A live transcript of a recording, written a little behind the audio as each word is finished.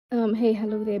Hey,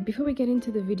 hello there. Before we get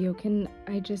into the video, can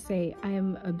I just say I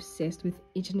am obsessed with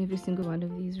each and every single one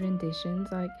of these renditions.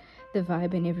 Like, the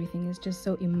vibe and everything is just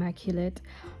so immaculate.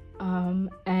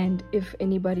 And if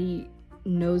anybody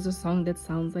knows a song that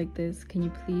sounds like this, can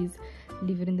you please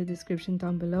leave it in the description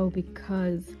down below?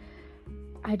 Because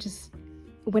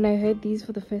when I heard these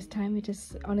for the first time, it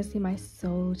just, honestly, my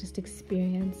soul just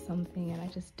experienced something, and I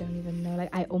just don't even know.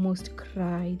 Like, I almost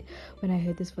cried when I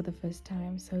heard this for the first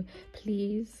time. So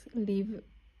please leave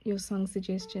your song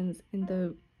suggestions in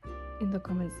the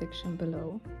comment section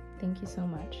below. Thank you so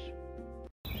much.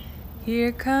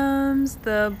 Here comes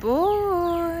the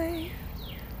boy.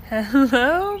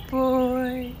 Hello,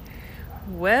 boy.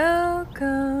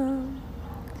 Welcome.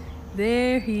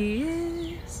 There he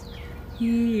is.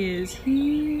 He is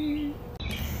here.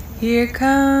 Here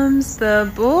comes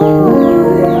the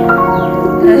boy.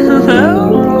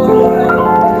 Hello, boy.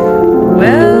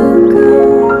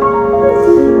 Welcome.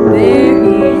 There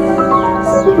he is.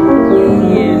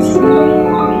 He is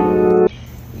here.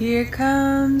 Here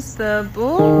comes the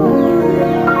boy.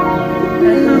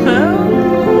 Hello,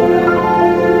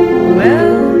 boy.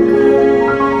 Welcome.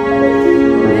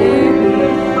 There he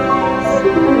is.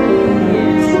 He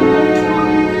is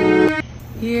here.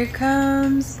 Here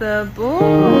comes the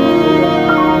boy.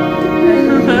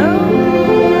 Hello,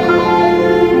 boy.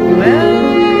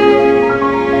 Welcome. There he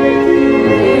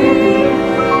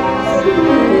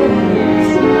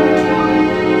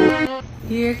is.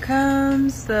 Here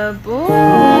comes the boy.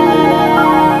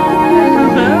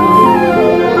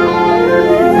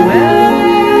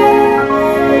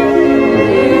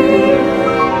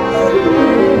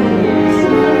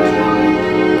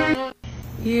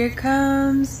 Here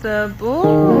comes the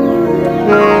boy.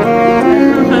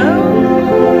 Hello,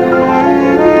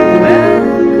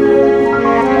 welcome.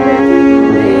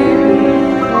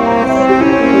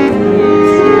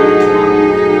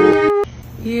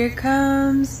 Here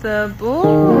comes the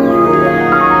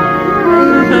boy.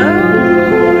 Hello,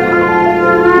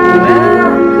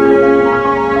 welcome.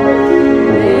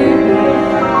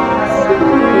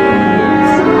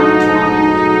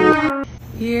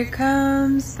 Here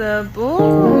comes the boy.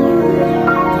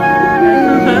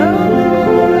 Hello,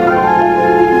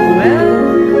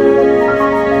 welcome.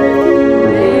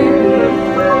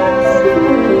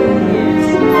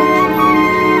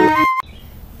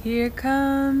 Here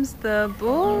comes the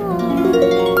boy.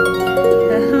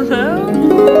 Hello,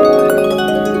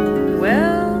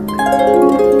 welcome.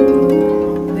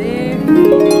 There he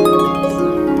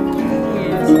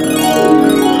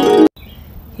is.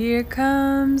 Here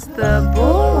comes the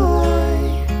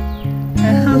boy.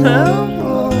 Hello,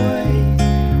 boy.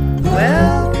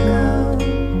 Welcome.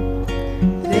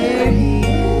 There he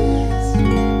is.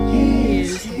 He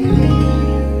is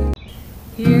here.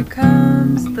 Here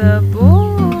comes the boy.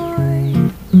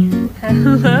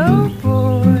 Hello,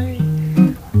 boy.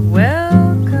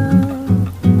 Welcome.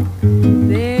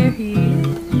 There he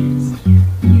is.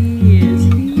 He is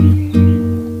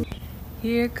here.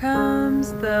 Here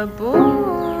comes the boy.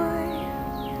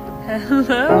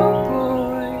 Hello,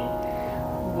 boy.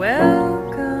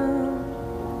 Welcome.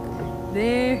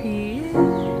 There he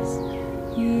is.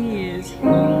 He is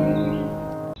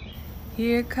here.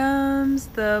 Here comes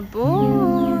the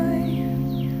boy.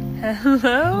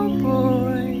 Hello,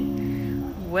 boy.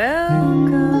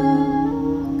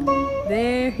 Welcome.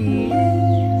 There he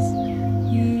is.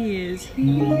 He is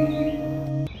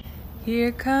here.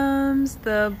 Here comes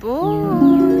the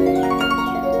boy.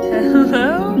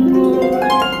 Hello, boy.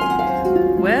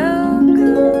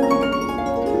 Welcome.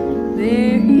 There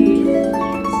he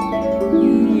is.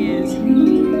 He is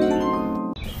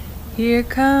here. Here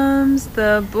comes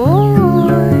the boy.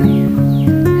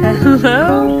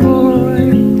 Hello,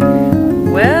 boy.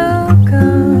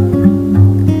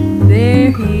 Welcome.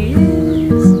 There he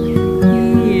is.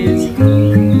 He is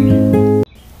here.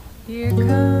 Here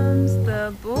comes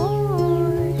the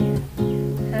boy.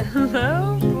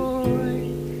 Hello, boy.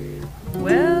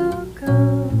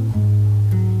 Welcome.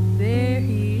 There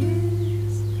he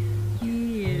is.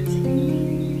 He is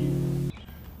here.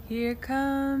 Here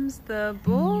comes the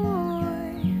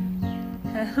boy.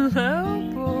 Hello,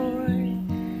 boy.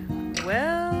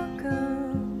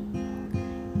 Welcome.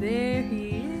 There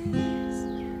he is.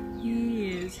 He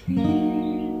is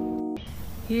here.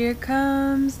 Here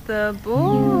comes the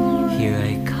boy. Here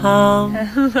I come.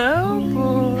 Hello,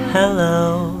 boy.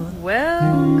 Hello.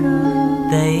 Welcome.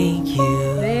 Thank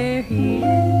you. There he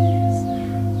is.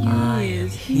 I am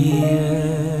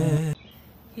here.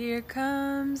 Here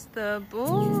comes the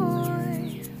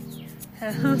boy.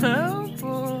 Hello,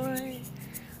 boy.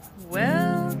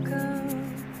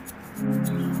 Welcome.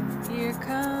 Here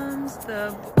comes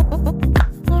the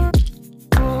boy.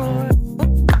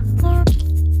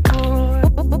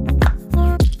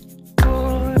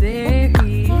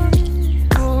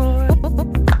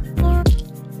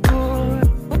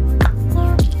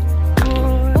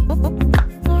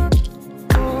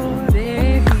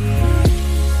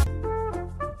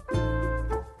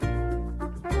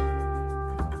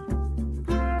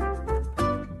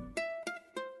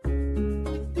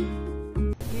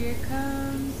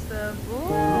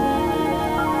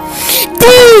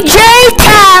 DJ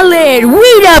talent, we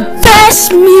the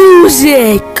best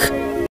music.